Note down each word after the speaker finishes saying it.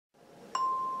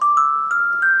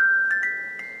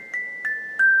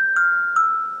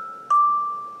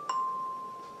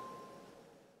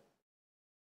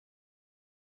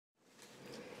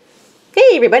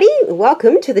everybody,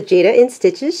 welcome to the Jayda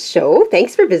InStitches show.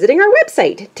 Thanks for visiting our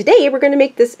website. Today we're going to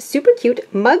make this super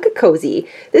cute mug cozy.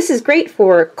 This is great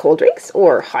for cold drinks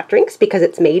or hot drinks because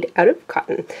it's made out of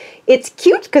cotton. It's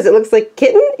cute because it looks like a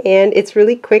kitten and it's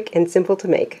really quick and simple to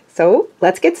make. So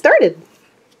let's get started.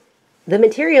 The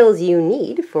materials you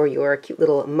need for your cute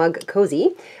little mug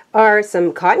cozy are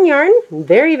some cotton yarn,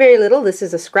 very little. This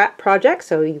is a scrap project,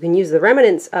 so you can use the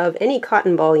remnants of any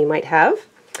cotton ball you might have.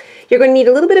 You're going to need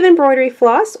a little bit of embroidery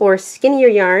floss or skinnier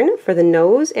yarn for the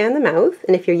nose and the mouth.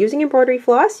 And if you're using embroidery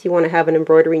floss, you want to have an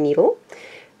embroidery needle.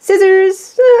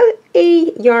 Scissors,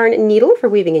 a yarn needle for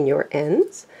weaving in your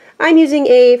ends. I'm using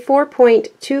a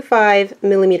 4.25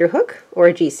 millimeter hook or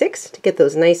a G6 to get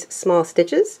those nice small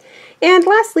stitches. And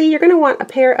lastly, you're going to want a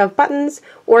pair of buttons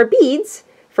or beads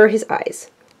for his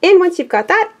eyes. And once you've got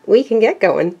that, we can get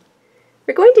going.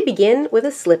 We're going to begin with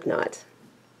a slip knot.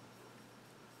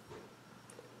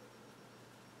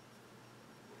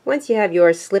 Once you have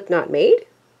your slip knot made,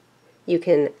 you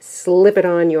can slip it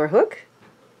on your hook.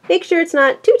 Make sure it's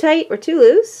not too tight or too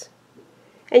loose.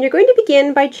 And you're going to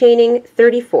begin by chaining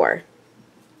 34.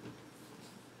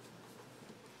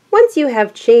 Once you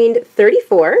have chained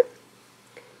 34,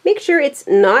 make sure it's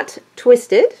not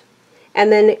twisted,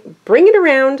 and then bring it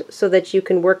around so that you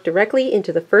can work directly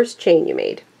into the first chain you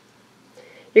made.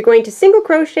 You're going to single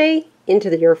crochet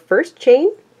into your first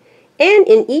chain and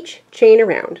in each chain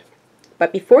around.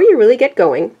 But before you really get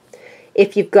going,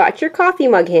 if you've got your coffee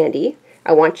mug handy,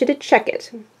 I want you to check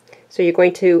it. So you're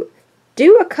going to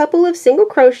do a couple of single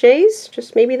crochets,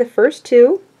 just maybe the first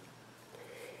two,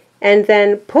 and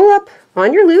then pull up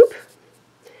on your loop,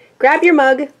 grab your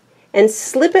mug, and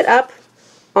slip it up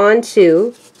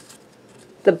onto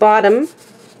the bottom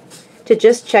to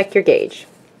just check your gauge.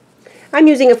 I'm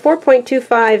using a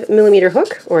 4.25 millimeter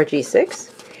hook, or a G6,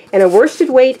 and a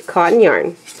worsted weight cotton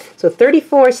yarn. So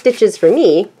 34 stitches for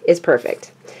me is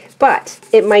perfect. But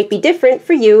it might be different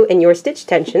for you and your stitch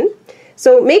tension,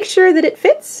 so make sure that it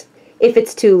fits. If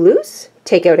it's too loose,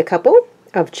 take out a couple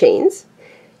of chains.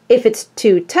 If it's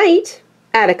too tight,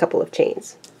 add a couple of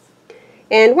chains.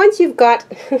 And once you've got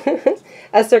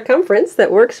a circumference that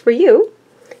works for you,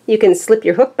 you can slip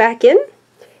your hook back in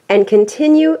and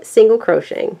continue single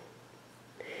crocheting.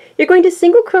 You're going to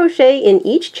single crochet in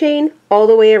each chain all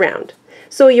the way around.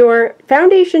 So your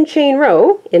foundation chain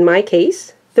row, in my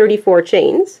case, 34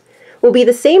 chains, will be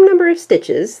the same number of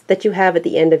stitches that you have at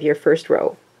the end of your first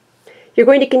row. You're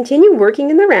going to continue working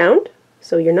in the round,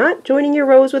 so you're not joining your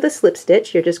rows with a slip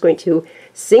stitch. You're just going to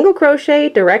single crochet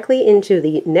directly into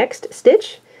the next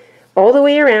stitch all the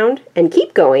way around and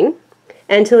keep going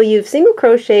until you've single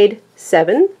crocheted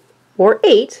 7 or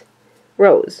 8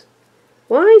 rows.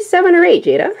 Why 7 or 8,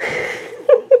 Jayda?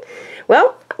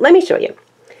 Well, let me show you.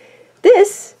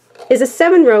 This is a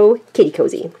 7-row kitty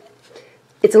cozy.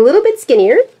 It's a little bit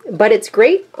skinnier, but it's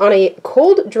great on a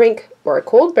cold drink or a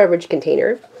cold beverage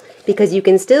container because you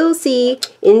can still see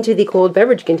into the cold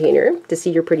beverage container to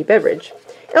see your pretty beverage.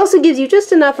 It also gives you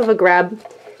just enough of a grab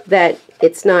that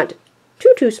it's not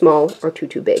too small or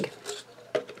too big.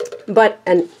 But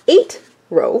an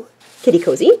 8-row kitty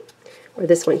cozy, or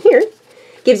this one here,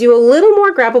 gives you a little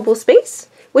more grabbable space,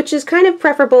 which is kind of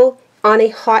preferable on a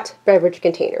hot beverage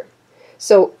container.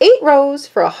 So 8 rows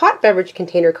for a hot beverage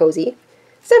container cozy,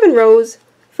 7 rows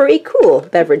for a cool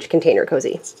beverage container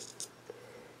cozy.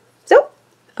 So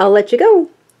I'll let you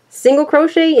go. Single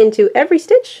crochet into every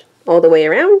stitch all the way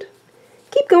around.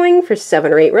 Keep going for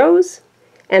 7 or 8 rows,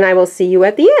 and I will see you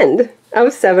at the end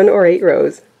of 7 or 8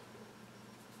 rows.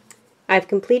 I've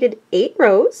completed 8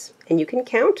 rows, and you can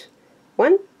count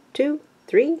 1, 2,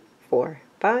 3, 4,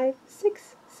 5,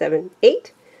 6, 7,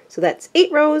 8. So that's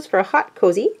 8 rows for a hot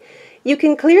cozy. You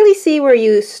can clearly see where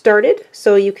you started,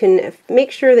 so you can make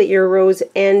sure that your rows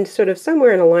end sort of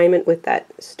somewhere in alignment with that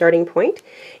starting point.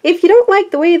 If you don't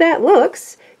like the way that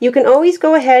looks, you can always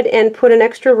go ahead and put an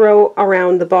extra row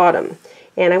around the bottom.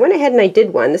 And I went ahead and I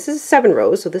did one. This is 7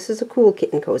 rows, so this is a cool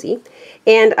kitten cozy.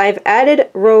 And I've added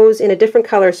rows in a different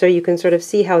color so you can sort of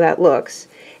see how that looks.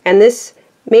 And this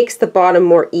makes the bottom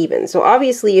more even. So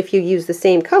obviously if you use the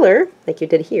same color, like you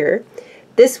did here,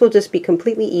 this will just be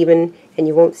completely even and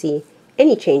you won't see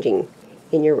any changing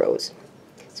in your rows.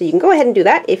 So you can go ahead and do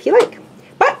that if you like.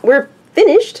 But we're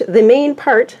finished the main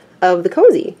part of the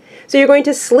cozy. So you're going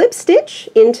to slip stitch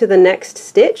into the next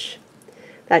stitch.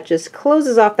 That just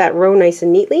closes off that row nice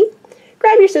and neatly.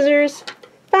 Grab your scissors,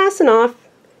 fasten off,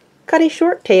 cut a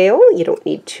short tail. You don't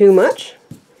need too much.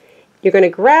 You're going to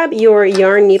grab your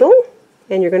yarn needle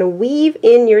and you're going to weave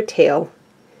in your tail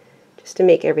just to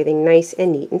make everything nice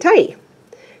and neat and tidy.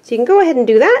 So you can go ahead and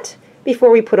do that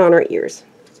before we put on our ears.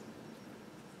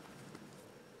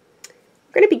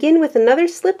 We're going to begin with another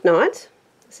slip knot.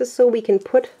 This is so we can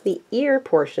put the ear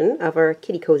portion of our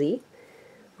kitty cozy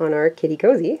on our kitty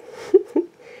cozy.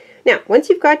 Now, once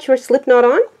you've got your slip knot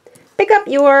on, pick up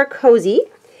your cozy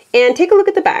and take a look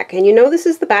at the back. And you know this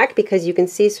is the back because you can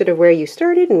see sort of where you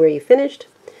started and where you finished.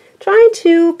 Try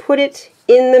to put it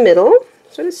in the middle.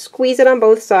 Sort of squeeze it on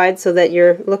both sides so that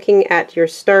you're looking at your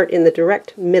start in the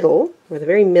direct middle, or the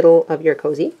very middle of your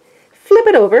cozy. Flip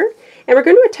it over, and we're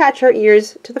going to attach our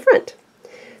ears to the front.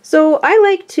 So I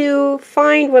like to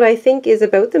find what I think is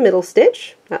about the middle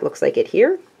stitch. That looks like it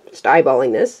here. Just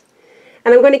eyeballing this.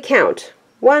 And I'm going to count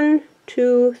 1,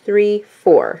 2, 3,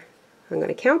 4. I'm going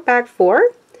to count back 4,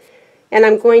 and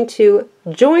I'm going to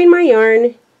join my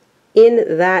yarn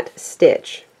in that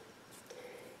stitch.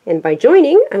 And by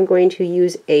joining, I'm going to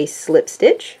use a slip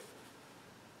stitch.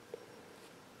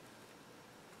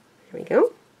 There we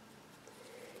go.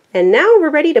 And now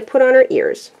we're ready to put on our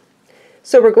ears.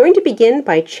 So we're going to begin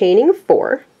by chaining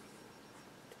 4.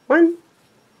 1,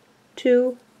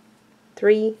 2,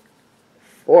 3,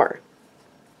 4.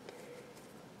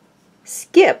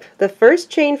 Skip the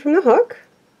first chain from the hook,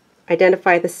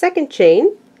 identify the second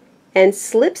chain, and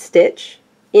slip stitch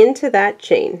into that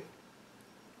chain.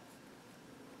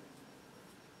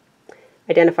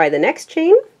 Identify the next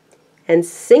chain and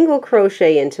single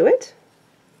crochet into it.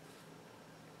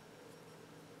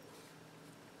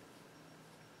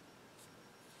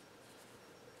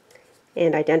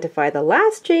 And identify the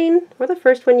last chain, or the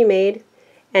first one you made,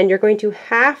 and you're going to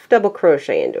half double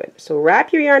crochet into it. So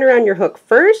wrap your yarn around your hook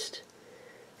first,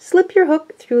 slip your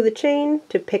hook through the chain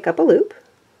to pick up a loop.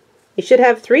 You should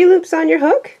have 3 loops on your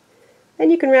hook, then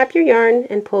you can wrap your yarn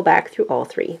and pull back through all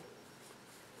 3.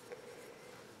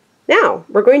 Now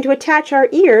we're going to attach our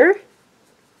ear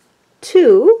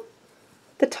to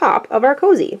the top of our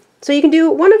cozy. So you can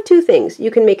do one of 2 things. You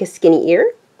can make a skinny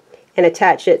ear and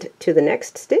attach it to the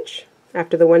next stitch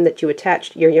after the one that you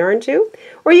attached your yarn to,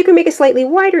 or you can make a slightly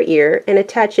wider ear and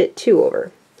attach it 2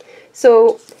 over.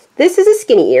 So this is a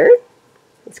skinny ear.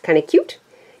 It's kind of cute.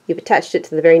 You've attached it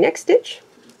to the very next stitch.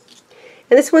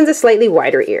 And this one's a slightly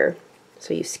wider ear.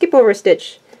 So you skip over a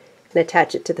stitch and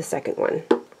attach it to the second one.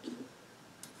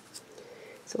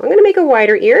 So I'm going to make a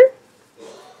wider ear.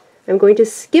 I'm going to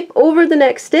skip over the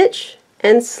next stitch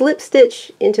and slip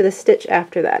stitch into the stitch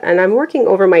after that. And I'm working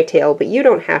over my tail, but you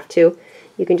don't have to.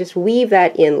 You can just weave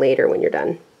that in later when you're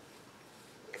done.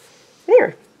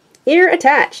 There, ear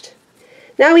attached.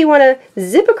 Now we want to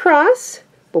zip across,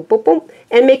 boom, boom, boom,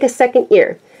 and make a second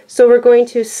ear. So we're going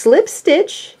to slip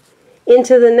stitch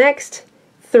into the next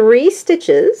 3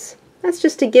 stitches. That's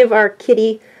just to give our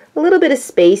kitty a little bit of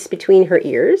space between her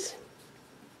ears.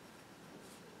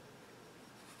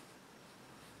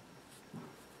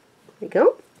 There we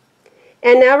go.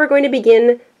 And now we're going to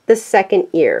begin the second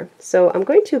ear. So I'm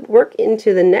going to work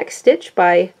into the next stitch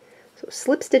by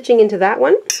slip stitching into that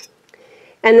one,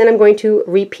 and then I'm going to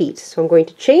repeat. So I'm going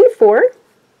to chain 4,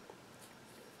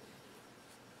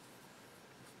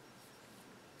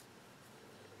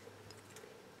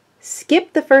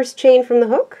 skip the first chain from the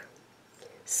hook,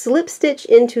 slip stitch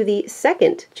into the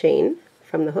second chain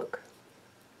from the hook,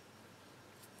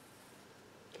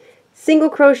 single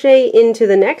crochet into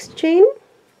the next chain,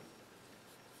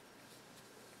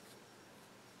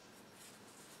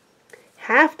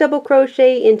 half double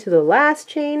crochet into the last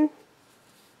chain,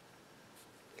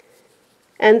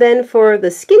 and then for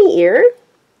the skinny ear,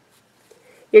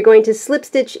 you're going to slip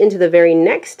stitch into the very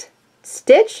next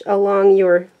stitch along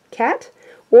your cat,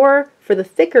 or for the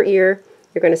thicker ear,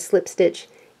 you're going to slip stitch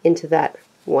into that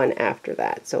one after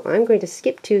that. So I'm going to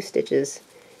skip 2 stitches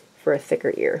for a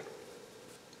thicker ear.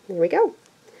 There we go.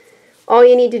 All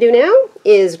you need to do now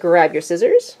is grab your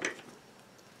scissors,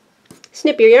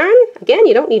 snip your yarn. Again,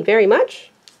 you don't need very much.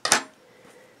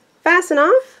 Fasten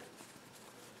off,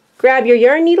 grab your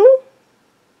yarn needle,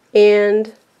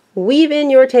 and weave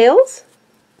in your tails,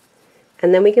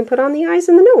 and then we can put on the eyes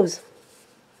and the nose.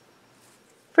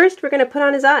 First, we're going to put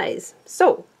on his eyes.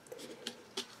 So,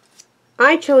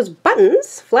 I chose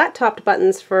buttons, flat-topped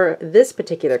buttons for this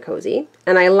particular cozy,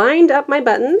 and I lined up my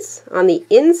buttons on the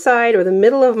inside or the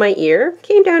middle of my ear,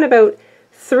 came down about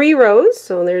 3 rows,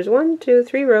 so there's 1, 2,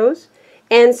 3 rows,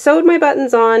 and sewed my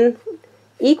buttons on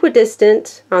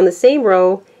equidistant on the same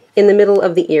row in the middle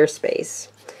of the ear space.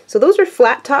 So those are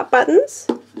flat top buttons.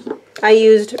 I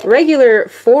used regular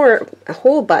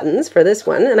 4-hole buttons for this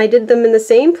one, and I did them in the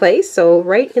same place, so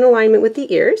right in alignment with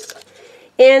the ears.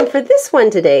 And for this one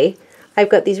today, I've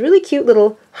got these really cute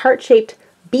little heart-shaped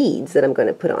beads that I'm going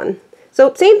to put on.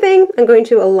 So same thing, I'm going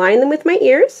to align them with my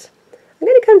ears. I'm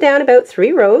going to come down about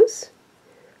 3 rows.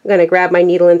 I'm going to grab my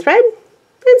needle and thread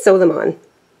and sew them on.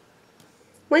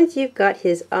 Once you've got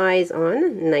his eyes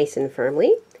on nice and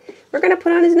firmly, we're going to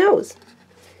put on his nose.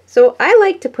 So I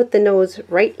like to put the nose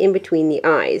right in between the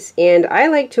eyes, and I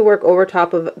like to work over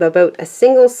top of about a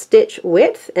single stitch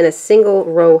width and a single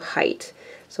row height.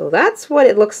 So that's what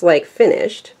it looks like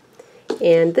finished,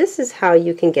 and this is how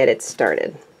you can get it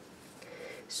started.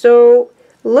 So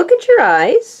look at your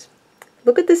eyes,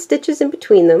 look at the stitches in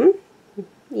between them,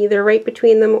 either right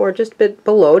between them or just a bit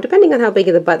below, depending on how big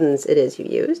of the buttons it is you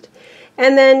used.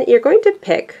 And then you're going to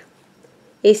pick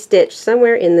a stitch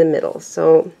somewhere in the middle.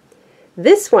 So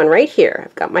this one right here,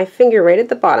 I've got my finger right at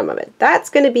the bottom of it. That's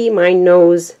going to be my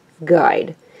nose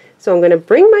guide. So I'm going to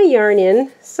bring my yarn in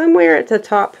somewhere at the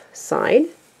top side,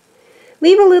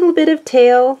 leave a little bit of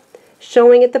tail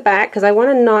showing at the back because I want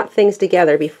to knot things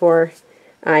together before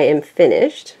I am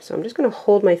finished. So I'm just going to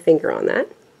hold my finger on that.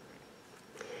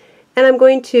 And I'm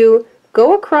going to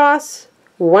go across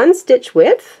one stitch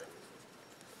width.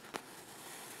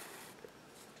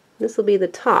 This will be the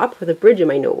top or the bridge of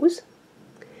my nose.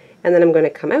 And then I'm going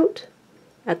to come out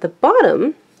at the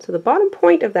bottom, so the bottom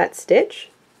point of that stitch.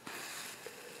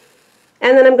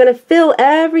 And then I'm going to fill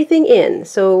everything in.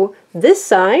 So this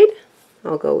side,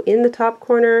 I'll go in the top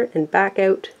corner and back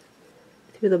out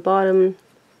through the bottom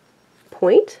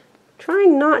point,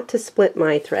 trying not to split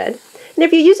my thread. And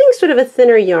if you're using sort of a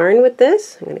thinner yarn with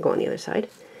this, I'm going to go on the other side,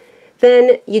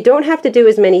 then you don't have to do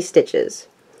as many stitches.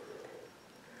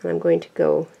 And I'm going to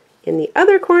go in the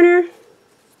other corner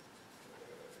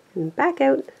and back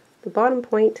out the bottom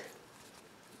point.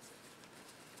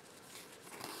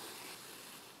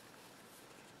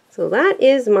 So that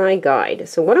is my guide.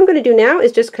 So what I'm going to do now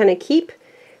is just kind of keep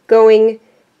going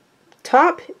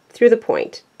top through the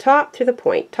point, top through the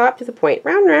point, top through the point,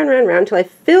 round, round, round, round, until I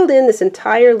filled in this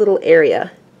entire little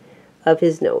area of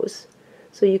his nose.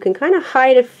 So you can kind of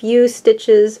hide a few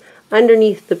stitches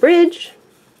underneath the bridge,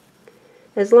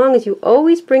 as long as you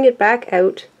always bring it back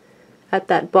out at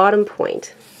that bottom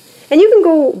point. And you can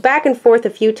go back and forth a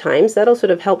few times. That'll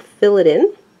sort of help fill it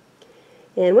in.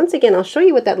 And once again, I'll show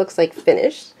you what that looks like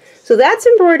finished. So that's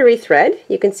embroidery thread.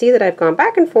 You can see that I've gone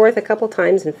back and forth a couple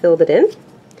times and filled it in.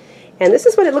 And this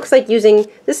is what it looks like using,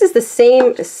 this is the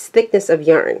same thickness of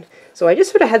yarn. So I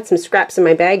just sort of had some scraps in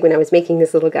my bag when I was making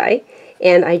this little guy,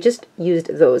 and I just used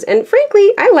those. And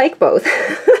frankly, I like both.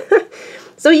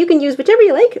 So you can use whichever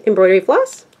you like, embroidery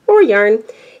floss or yarn,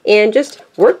 and just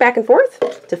work back and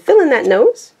forth to fill in that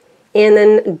nose. And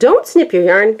then don't snip your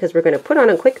yarn because we're going to put on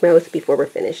a quick mouth before we're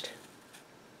finished.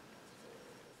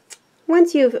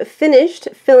 Once you've finished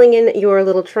filling in your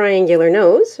little triangular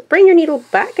nose, bring your needle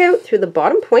back out through the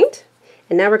bottom point,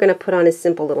 and now we're going to put on a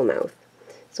simple little mouth.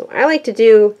 So I like to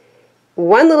do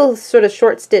one little sort of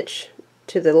short stitch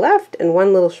to the left and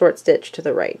one little short stitch to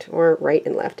the right, or right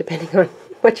and left depending on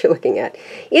what you're looking at.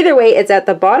 Either way, it's at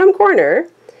the bottom corner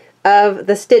of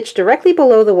the stitch directly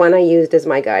below the one I used as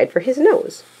my guide for his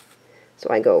nose. So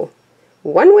I go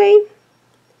one way,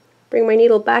 bring my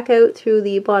needle back out through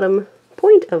the bottom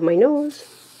point of my nose,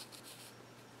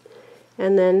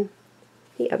 and then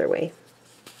the other way.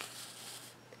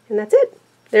 And that's it.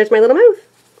 There's my little mouth.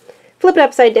 Flip it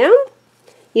upside down.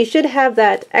 You should have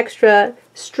that extra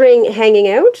string hanging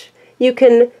out. You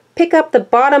can pick up the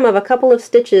bottom of a couple of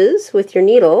stitches with your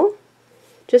needle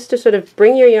just to sort of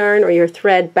bring your yarn or your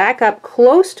thread back up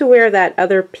close to where that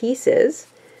other piece is,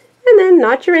 and then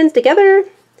knot your ends together,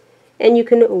 and you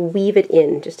can weave it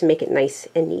in just to make it nice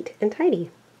and neat and tidy.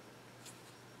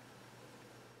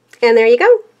 And there you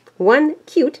go, one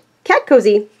cute cat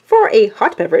cozy for a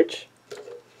hot beverage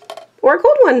or a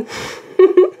cold one.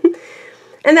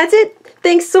 And that's it.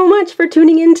 Thanks so much for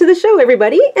tuning in to the show,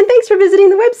 everybody, and thanks for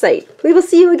visiting the website. We will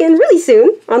see you again really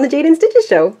soon on the Jayda InStitches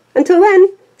show. Until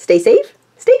then, stay safe,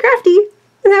 stay crafty,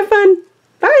 and have fun.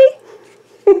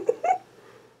 Bye!